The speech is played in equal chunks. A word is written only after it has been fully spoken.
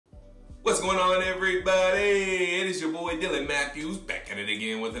What's going on, everybody? It is your boy Dylan Mathews back at it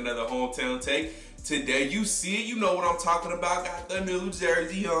again with another hometown take. Today, you see it, you know what I'm talking about. Got the new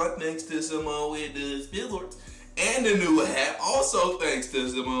jersey on thanks to SymoneWithTheSports. And the new hat also thanks to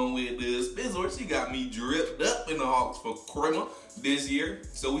SymoneWithTheSports. She got me dripped up in the Hawks for Crema this year.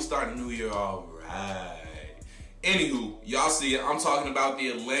 So we start a new year all right. Anywho, y'all see it. I'm talking about the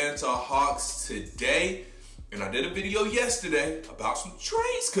Atlanta Hawks today. And I did a video yesterday about some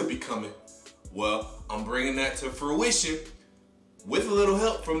trades could be coming. Well, I'm bringing that to fruition with a little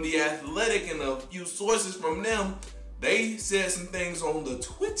help from The Athletic and a few sources from them. They said some things on the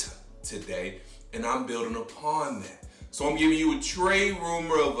Twitter today, and I'm building upon that. So I'm giving you a trade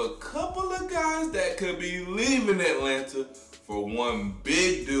rumor of a couple of guys that could be leaving Atlanta for one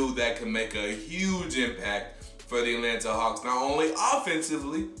big dude that can make a huge impact for the Atlanta Hawks, not only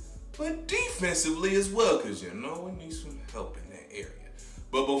offensively, but defensively as well, because you know we need some help in that area.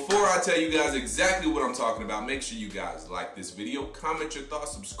 But before I tell you guys exactly what I'm talking about, make sure you guys like this video, comment your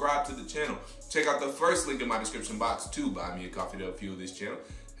thoughts, subscribe to the channel. Check out the first link in my description box to buy me a coffee to help fuel this channel,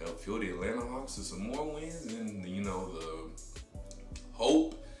 help fuel the Atlanta Hawks to some more wins and, you know, the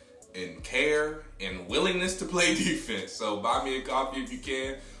hope and care and willingness to play defense. So buy me a coffee if you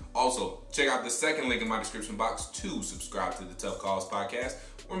can. Also, check out the second link in my description box to subscribe to the Tough Calls podcast,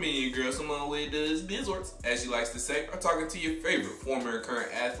 where me and your girl, SymoneWithTheSports, as she likes to say, are talking to your favorite former and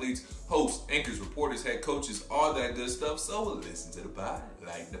current athletes, hosts, anchors, reporters, head coaches, all that good stuff. So listen to the pod,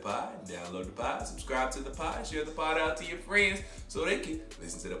 like the pod, download the pod, subscribe to the pod, share the pod out to your friends so they can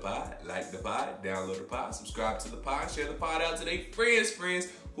listen to the pod, like the pod, download the pod, subscribe to the pod, share the pod out to their friends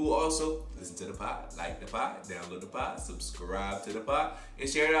who also listen to the pod, like the pod, download the pod, subscribe to the pod, and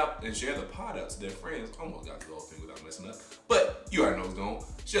share it out and share the pod out to their friends. Almost got the whole thing without messing up, but you already know what's going on.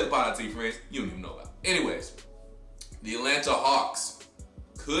 Share the pod out to your friends you don't even know about. Anyways, the Atlanta Hawks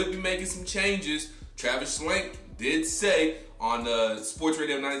could be making some changes. Travis Schlenk did say on the Sports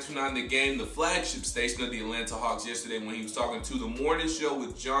Radio 92.9 The Game, the flagship station of the Atlanta Hawks, yesterday when he was talking to the morning show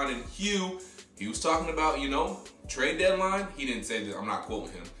with John and Hugh. He was talking about, you know, trade deadline. He didn't say that. I'm not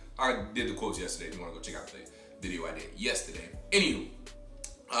quoting him. I did the quotes yesterday. If you want to go check out the video I did yesterday. Anywho,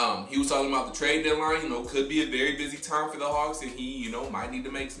 he was talking about the trade deadline. You know, could be a very busy time for the Hawks, and he, you know, might need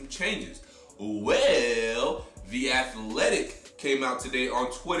to make some changes. Well, The Athletic came out today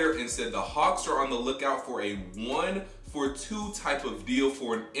on Twitter and said the Hawks are on the lookout for a 1-for-2 type of deal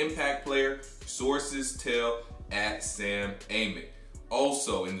for an impact player. Sources tell at Sam Amick.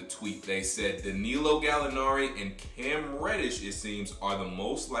 Also in the tweet, they said Danilo Gallinari and Cam Reddish, it seems, are the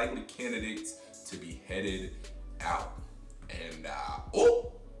most likely candidates to be headed out. And,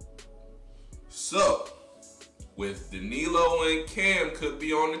 so, with Danilo and Cam could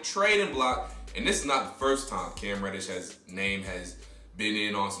be on the trading block, and this is not the first time Cam Reddish name has been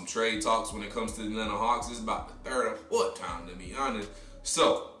in on some trade talks when it comes to the Atlanta Hawks. It's about the third or fourth time, to be honest.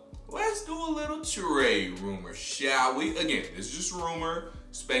 So, let's do a little trade rumor, shall we? Again, it's just rumor,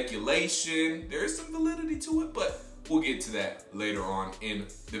 speculation. There's some validity to it, but we'll get to that later on in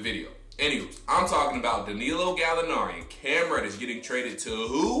the video. Anyways, I'm talking about Danilo Gallinari and Cam Reddish getting traded to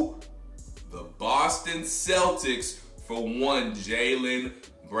who? The Boston Celtics for one Jaylen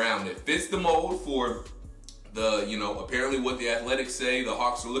Brown. It fits the mold for the, you know, apparently what the Athletics say the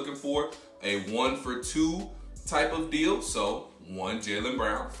Hawks are looking for, a 1-for-2 type of deal. So, one Jaylen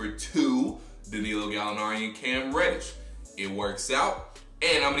Brown for two Danilo Gallinari and Cam Reddish. It works out,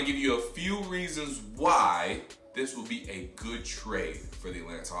 and I'm going to give you a few reasons why this will be a good trade for the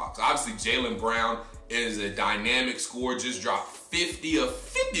Atlanta Hawks. Obviously, Jaylen Brown is a dynamic scorer, just dropped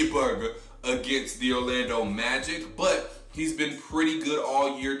 50 burger against the Orlando Magic, but he's been pretty good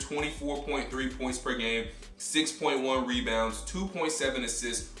all year. 24.3 points per game, 6.1 rebounds, 2.7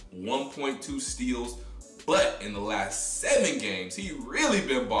 assists, 1.2 steals. But in the last 7 games, he really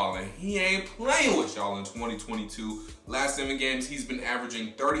been balling. He ain't playing with y'all in 2022. Last 7 games, he's been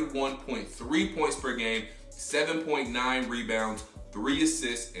averaging 31.3 points per game, 7.9 rebounds, 3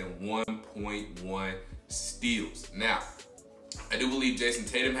 assists, and 1.1 steals. Now, I do believe Jason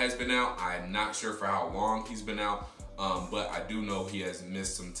Tatum has been out. I'm not sure for how long he's been out, but I do know he has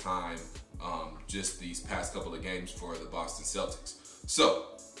missed some time just these past couple of games for the Boston Celtics. So,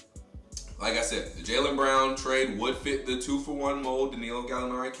 like I said, the Jaylen Brown trade would fit the 2-for-1 mold. Danilo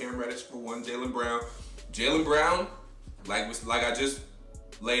Gallinari, Cam Reddish for one Jaylen Brown. Jaylen Brown, like I just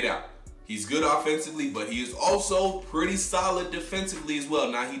laid out, he's good offensively, but he is also pretty solid defensively as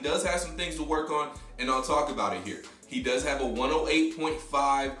well. Now, he does have some things to work on, and I'll talk about it here. He does have a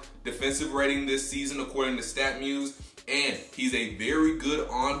 108.5 defensive rating this season, according to StatMuse, and he's a very good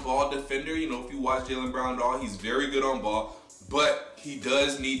on-ball defender. You know, if you watch Jaylen Brown at all, he's very good on ball, but he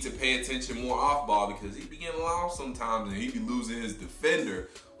does need to pay attention more off ball because he be getting lost sometimes and he be losing his defender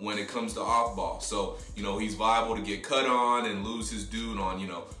when it comes to off ball. So, you know, he's liable to get cut on and lose his dude on, you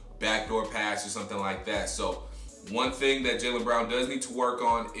know, backdoor pass or something like that. So one thing that Jaylen Brown does need to work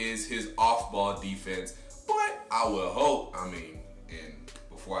on is his off ball defense. But I will hope, I mean, and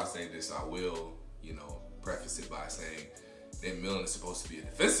before I say this, I will, you know, preface it by saying Nate McMillan is supposed to be a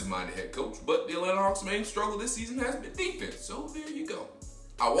defensive-minded head coach, but the Atlanta Hawks' main struggle this season has been defense. So there you go.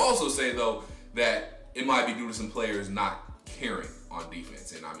 I will also say, though, that it might be due to some players not caring on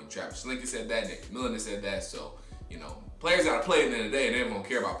defense. And I mean, Travis Schlenk has said that, Nate McMillan has said that. So, you know, players got to play at the end of the day, and they don't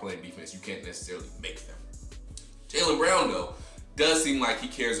care about playing defense. You can't necessarily make them. Jaylen Brown, though, does seem like he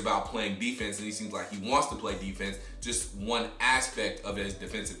cares about playing defense, and he seems like he wants to play defense. Just one aspect of his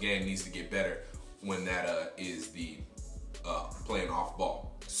defensive game needs to get better when that is the playing off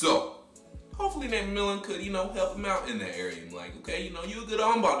ball. So hopefully Nate McMillan could, you know, help him out in that area. I'm like, okay, you know, you're a good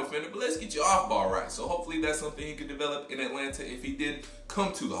on-ball defender, but let's get your off-ball right. So hopefully that's something he could develop in Atlanta if he did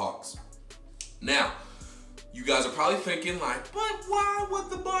come to the Hawks. Now, you guys are probably thinking like, but why would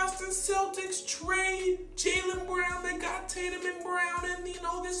the Boston Celtics trade Jaylen Brown? They got Tatum and Brown, and, you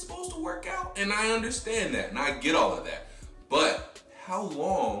know, this is supposed to work out. And I understand that, and I get all of that. But how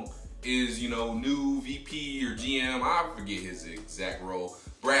long is, you know, new VP or GM, I forget his exact role,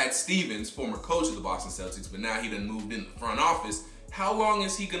 Brad Stevens, former coach of the Boston Celtics, but now he done moved in the front office. How long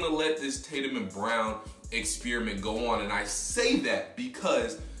is he going to let this Tatum and Brown experiment go on? And I say that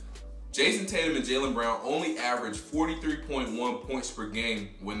because Jason Tatum and Jaylen Brown only average 43.1 points per game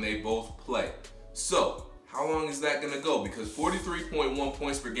when they both play. So how long is that going to go? Because 43.1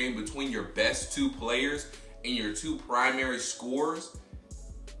 points per game between your best two players and your two primary scorers,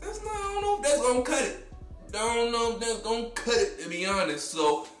 I don't know if that's gonna cut it. I don't know if that's gonna cut it, to be honest.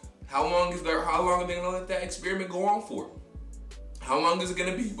 So how long are they gonna let that experiment go on for? How long is it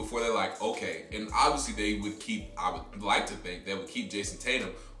gonna be before they're like, okay, and obviously they would keep, I would like to think they would keep Jason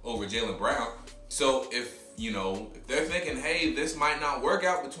Tatum over Jaylen Brown. So if, you know, if they're thinking, hey, this might not work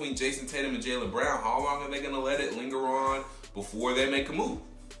out between Jason Tatum and Jaylen Brown, how long are they gonna let it linger on before they make a move?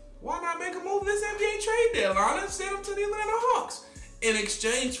 Why not make a move this NBA trade deadline and send them to the Atlanta Hawks? In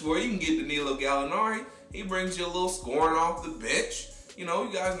exchange for, you can get Danilo Gallinari. He brings you a little scoring off the bench. You know,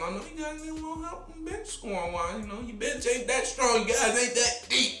 you guys know you guys need a little help from bench scoring wise. You know, your bench ain't that strong. You guys ain't that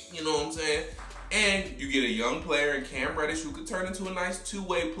deep. You know what I'm saying? And you get a young player in Cam Reddish who could turn into a nice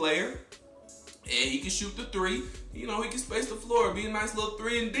two-way player. And he can shoot the three. You know, he can space the floor. Be a nice little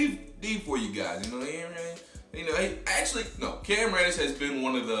 3 and D for you guys. You know, he ain't really, you know, Cam Reddish has been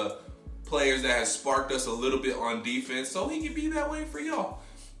one of the players that has sparked us a little bit on defense, so he can be that way for y'all.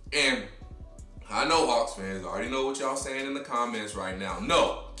 And I know Hawks fans already know what y'all saying in the comments right now.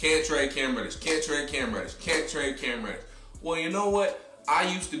 No, can't trade Cam Reddish, can't trade Cam Reddish, can't trade Cam Reddish. Well, you know what?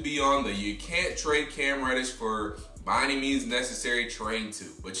 I used to be on the you can't trade Cam Reddish for by any means necessary train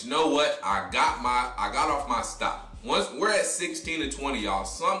too. But you know what? I got off my stop. Once we're at 16 and 20, y'all,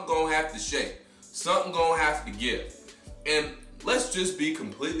 something gonna have to shake. Something gonna have to give. And let's just be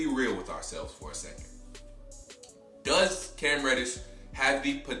completely real with ourselves for a second. Does Cam Reddish have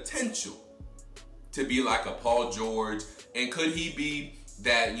the potential to be like a Paul George? And could he be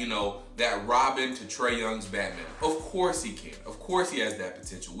that, you know, that Robin to Trae Young's Batman? Of course he can. Of course he has that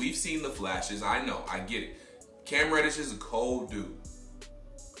potential. We've seen the flashes. I know. I get it. Cam Reddish is a cold dude.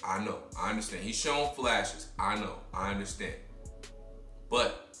 I know. I understand. He's shown flashes. I know. I understand.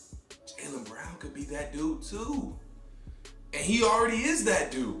 But Jaylen Brown could be that dude too. And he already is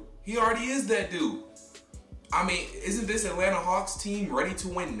that dude. He already is that dude. I mean, isn't this Atlanta Hawks team ready to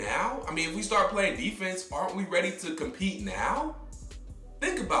win now? I mean, if we start playing defense, aren't we ready to compete now?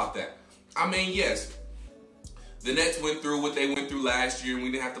 Think about that. I mean, yes, the Nets went through what they went through last year, and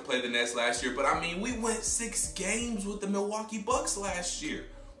we didn't have to play the Nets last year. But, I mean, we went 6 games with the Milwaukee Bucks last year.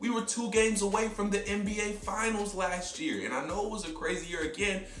 We were 2 games away from the NBA Finals last year. And I know it was a crazy year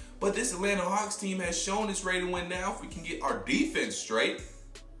again, but this Atlanta Hawks team has shown it's ready to win now if we can get our defense straight.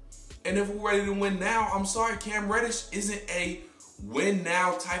 And if we're ready to win now, I'm sorry, Cam Reddish isn't a win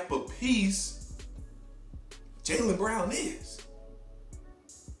now type of piece. Jaylen Brown is.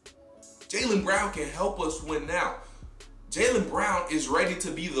 Jaylen Brown can help us win now. Jaylen Brown is ready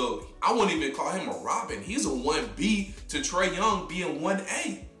to be the, I wouldn't even call him a Robin. He's a 1B to Trae Young being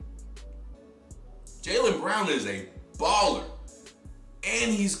 1A. Jaylen Brown is a baller.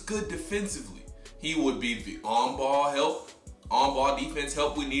 And he's good defensively. He would be the on-ball help, on-ball defense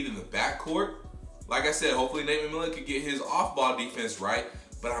help we need in the backcourt. Like I said, hopefully Nate McMillan could get his off-ball defense right.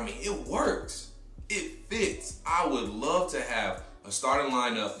 But, I mean, it works. It fits. I would love to have a starting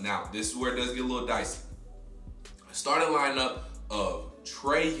lineup. Now, this is where it does get a little dicey. A starting lineup of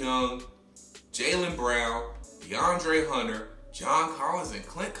Trae Young, Jaylen Brown, DeAndre Hunter, John Collins, and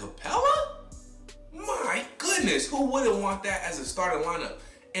Clint Capella? My goodness, who wouldn't want that as a starting lineup?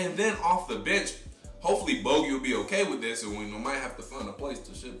 And then off the bench, hopefully Bogey will be okay with this, and we might have to find a place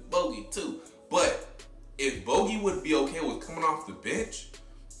to ship Bogey too. But if Bogey would be okay with coming off the bench,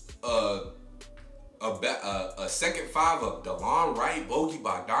 a second five of Delon Wright, Bogey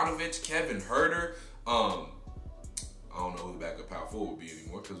Bogdanovic, Kevin Huerter, I don't know who the backup power forward would be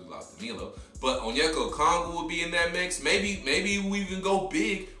anymore because we lost Danilo. But Onyeka Okongwu would be in that mix. Maybe we even go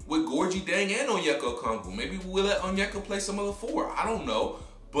big with Georgia Dang and Onyeka Okongwu. Maybe we'll let Onyeka play some of the four. I don't know.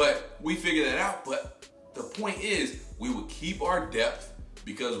 But we figure that out. But the point is, we would keep our depth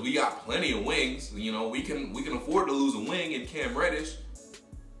because we got plenty of wings. You know, we can afford to lose a wing in Cam Reddish.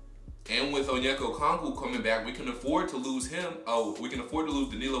 And with Onyeka Okongwu coming back, we can afford to lose him. Oh, we can afford to lose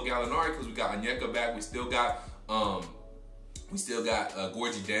Danilo Gallinari because we got Onyeka back. We still got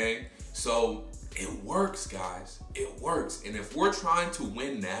Georgia Dang. So it works, guys. It works. And if we're trying to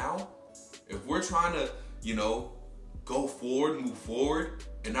win now, if we're trying to, you know, go forward, move forward,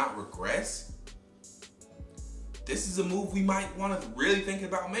 and not regress, this is a move we might want to really think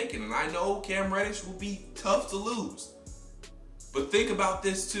about making. And I know Cam Reddish will be tough to lose. But think about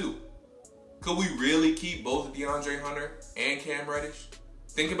this too. Could we really keep both DeAndre Hunter and Cam Reddish?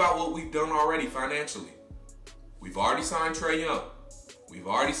 Think about what we've done already financially. We've already signed Trae Young. We've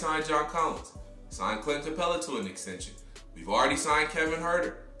already signed John Collins. Signed Clint Capella to an extension. We've already signed Kevin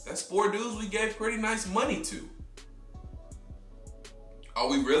Huerter. That's 4 dudes we gave pretty nice money to. Are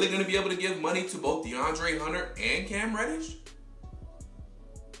we really going to be able to give money to both DeAndre Hunter and Cam Reddish?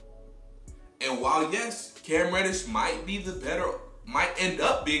 And while yes, Cam Reddish might end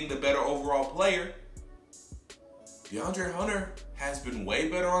up being the better overall player, DeAndre Hunter has been way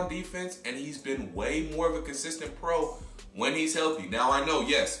better on defense, and he's been way more of a consistent pro when he's healthy. Now, I know,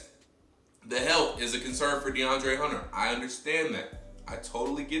 yes, the health is a concern for DeAndre Hunter. I understand that. I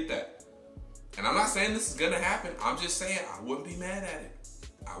totally get that. And I'm not saying this is going to happen. I'm just saying I wouldn't be mad at it.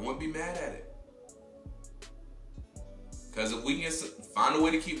 I wouldn't be mad at it. Because if we can find a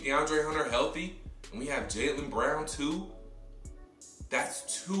way to keep DeAndre Hunter healthy, and we have Jaylen Brown too,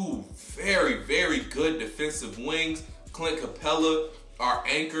 that's 2 very, very good defensive wings. Clint Capella, our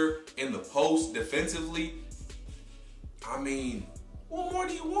anchor in the post defensively. I mean, what more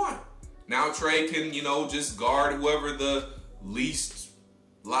do you want? Now Trae can, you know, just guard whoever the least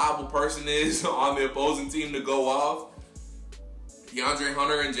liable person is on the opposing team to go off. DeAndre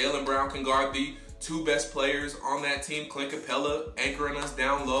Hunter and Jaylen Brown can guard the 2 best players on that team. Clint Capella anchoring us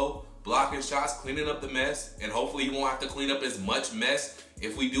down low, blocking shots, cleaning up the mess, and hopefully he won't have to clean up as much mess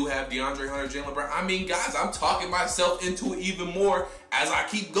if we do have DeAndre Hunter, Jaylen Brown. I mean, guys, I'm talking myself into it even more as I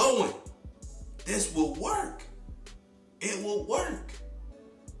keep going. This will work. It will work.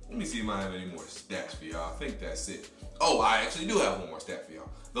 Let me see if I have any more stats for y'all. I think that's it. Oh, I actually do have one more stat for y'all.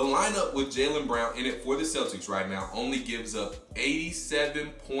 The lineup with Jaylen Brown in it for the Celtics right now only gives up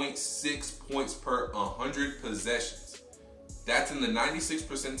 87.6 points per 100 possessions. That's in the 96th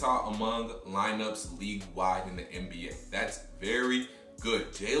percentile among lineups league-wide in the NBA. That's very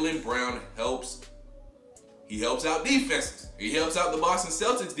good. Jaylen Brown helps. He helps out defenses. He helps out the Boston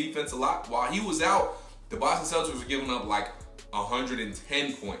Celtics defense a lot. While he was out, the Boston Celtics were giving up like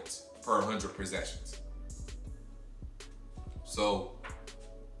 110 points per 100 possessions. So,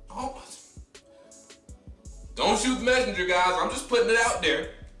 don't shoot the messenger, guys. I'm just putting it out there.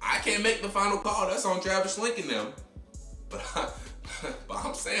 I can't make the final call. That's on Travis Schlenk and them. But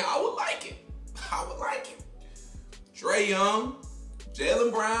I'm saying I would like it. I would like it. Trae Young,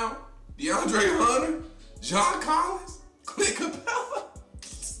 Jaylen Brown, DeAndre Hunter, John Collins, Clint Capella.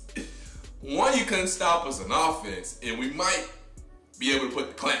 One, you couldn't stop us on offense, and we might be able to put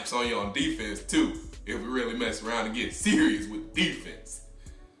the clamps on you on defense too if we really mess around and get serious with defense.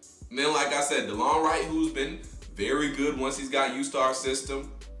 And then, like I said, Delon Wright, who's been very good once he's got used to our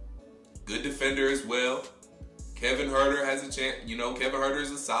system. Good defender as well. Kevin Huerter has a chance. You know, Kevin Huerter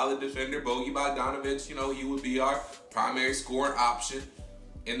is a solid defender. Bogey Bogdanovic, you know, he would be our primary scoring option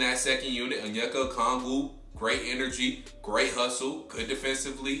in that second unit. Onyeka Okongwu, great energy, great hustle, good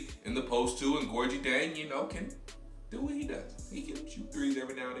defensively in the post too. And Georgia Dang, you know, can do what he does. He can shoot threes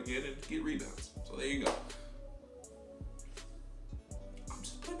every now and again and get rebounds. So there you go. I'm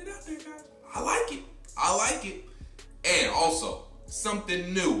just putting it out there, guys. I like it. I like it. And also,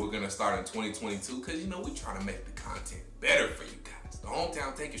 something new we're going to start in 2022 because, you know, we're trying to make the content better for you guys. The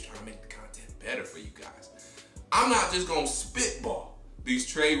Hometown Take is trying to make the content better for you guys. I'm not just going to spitball these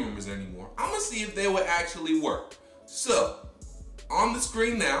trade rumors anymore. I'm going to see if they will actually work. So, on the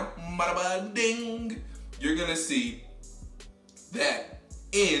screen now, bada ding, you're going to see that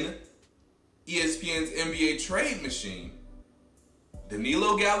in ESPN's NBA trade machine,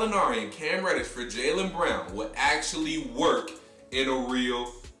 Danilo Gallinari and Cam Reddish for Jaylen Brown would actually work in a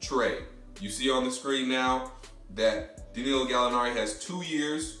real trade. You see on the screen now that Danilo Gallinari has 2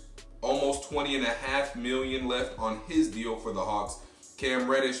 years, almost $20.5 million left on his deal for the Hawks. Cam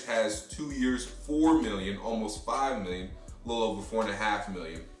Reddish has 2 years, $4 million, almost $5 million, a little over $4.5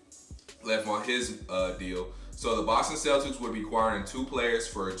 million left on his deal. So the Boston Celtics would be acquiring 2 players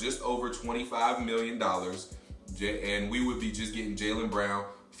for just over $25 million, and we would be just getting Jaylen Brown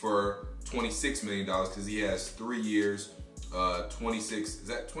for $26 million because he has 3 years, 26. Is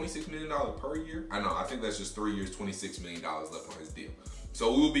that $26 million per year? I think that's just 3 years, $26 million left on his deal.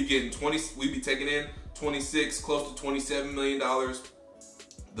 So we will be getting we'd be taking in 26, close to $27 million.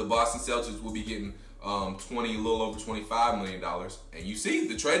 The Boston Celtics will be getting a little over $25 million. And you see,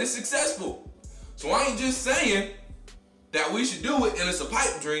 the trade is successful. So I ain't just saying that we should do it and it's a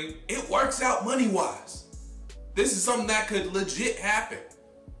pipe dream. It works out money-wise. This is something that could legit happen.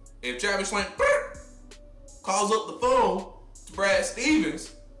 If Travis Schlenk calls up the phone to Brad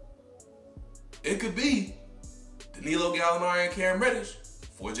Stevens, it could be Danilo Gallinari and Cam Reddish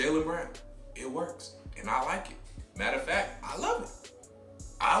for Jaylen Brown. It works, and I like it. Matter of fact, I love it.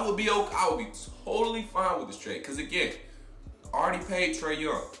 I would be totally fine with this trade. Because again, already paid Trae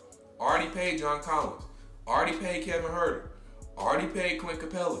Young, already paid John Collins, already paid Kevin Huerter, already paid Clint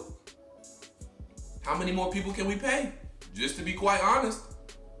Capella. How many more people can we pay? Just to be quite honest,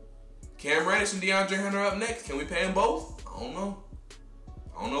 Cam Reddish and DeAndre Hunter up next. Can we pay them both? I don't know.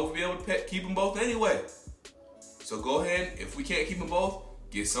 I don't know if we'll be able to keep them both anyway. So go ahead, if we can't keep them both,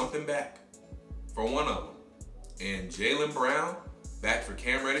 get something back for one of them. And Jaylen Brown back for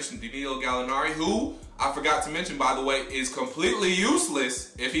Cam Reddish and Danilo Gallinari, who, I forgot to mention, by the way, is completely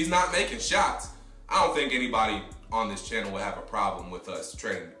useless if he's not making shots. I don't think anybody on this channel will have a problem with us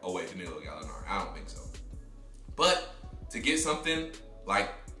trading away Danilo Gallinari. I don't think so. But to get something like,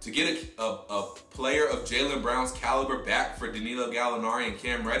 to get a player of Jaylen Brown's caliber back for Danilo Gallinari and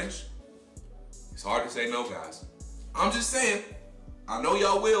Cam Reddish, it's hard to say no, guys. I'm just saying, I know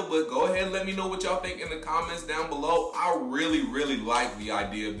y'all will, but go ahead and let me know what y'all think in the comments down below. I really, really like the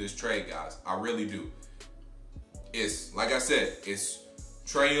idea of this trade, guys. I really do. It's, like I said, it's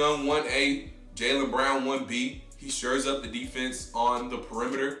Trae Young 1A, Jaylen Brown 1B. He shores up the defense on the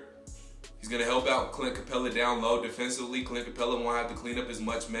perimeter. He's going to help out Clint Capella down low defensively. Clint Capella won't have to clean up as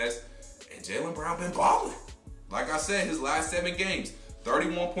much mess. And Jaylen Brown been balling. Like I said, his last 7 games,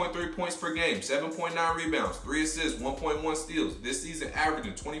 31.3 points per game, 7.9 rebounds, 3 assists, 1.1 steals. This season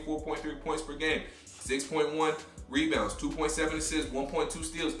averaging 24.3 points per game, 6.1 rebounds, 2.7 assists, 1.2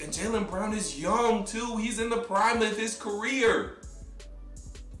 steals. And Jaylen Brown is young too. He's in the prime of his career.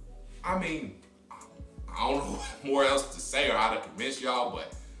 I mean, I don't know what more else to say or how to convince y'all,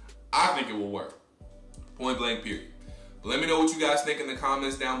 but I think it will work. Point blank, period. But let me know what you guys think in the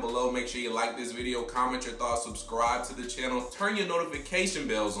comments down below. Make sure you like this video, comment your thoughts, subscribe to the channel, turn your notification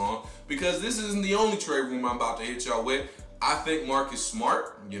bells on, because this isn't the only trade room I'm about to hit y'all with. I think Marcus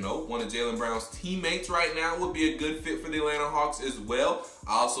Smart, one of Jaylen Brown's teammates right now, would be a good fit for the Atlanta Hawks as well.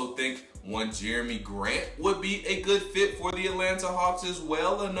 I also think one Jeremy Grant would be a good fit for the Atlanta Hawks as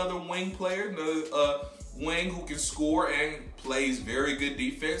well. Another wing player, another wing who can score and plays very good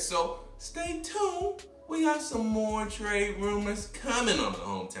defense. So stay tuned. We got some more trade rumors coming on the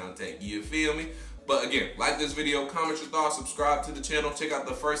Hometown Take. You feel me? But again, like this video, comment your thoughts, subscribe to the channel. Check out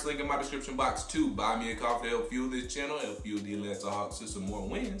the first link in my description box to buy me a coffee to help fuel this channel, help fuel the Atlanta Hawks to some more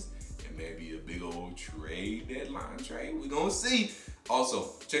wins, and maybe a big old trade deadline trade. We're going to see.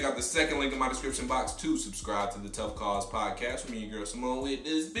 Also, check out the second link in my description box to subscribe to the Tough Cause podcast. Me and your girl Symone with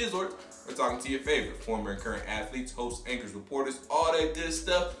this Bizort. We're talking to your favorite former and current athletes, hosts, anchors, reporters, all that good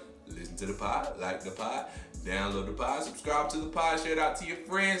stuff. Listen to the pod, like the pod, download the pod, subscribe to the pod, share it out to your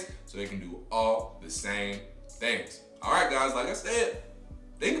friends so they can do all the same things. All right, guys, like I said,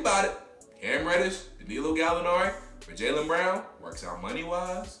 think about it. Cam Reddish, Danilo Gallinari for Jaylen Brown works out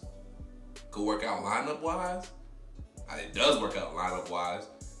money-wise, could work out lineup-wise. It does work out lineup-wise,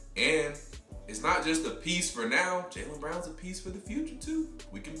 and it's not just a piece for now. Jaylen Brown's a piece for the future, too.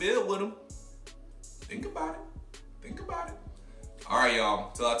 We can build with him. Think about it. Think about it. All right,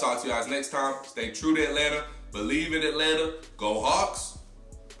 y'all. Till I talk to you guys next time, stay true to Atlanta. Believe in Atlanta. Go Hawks.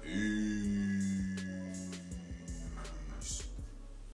 Peace.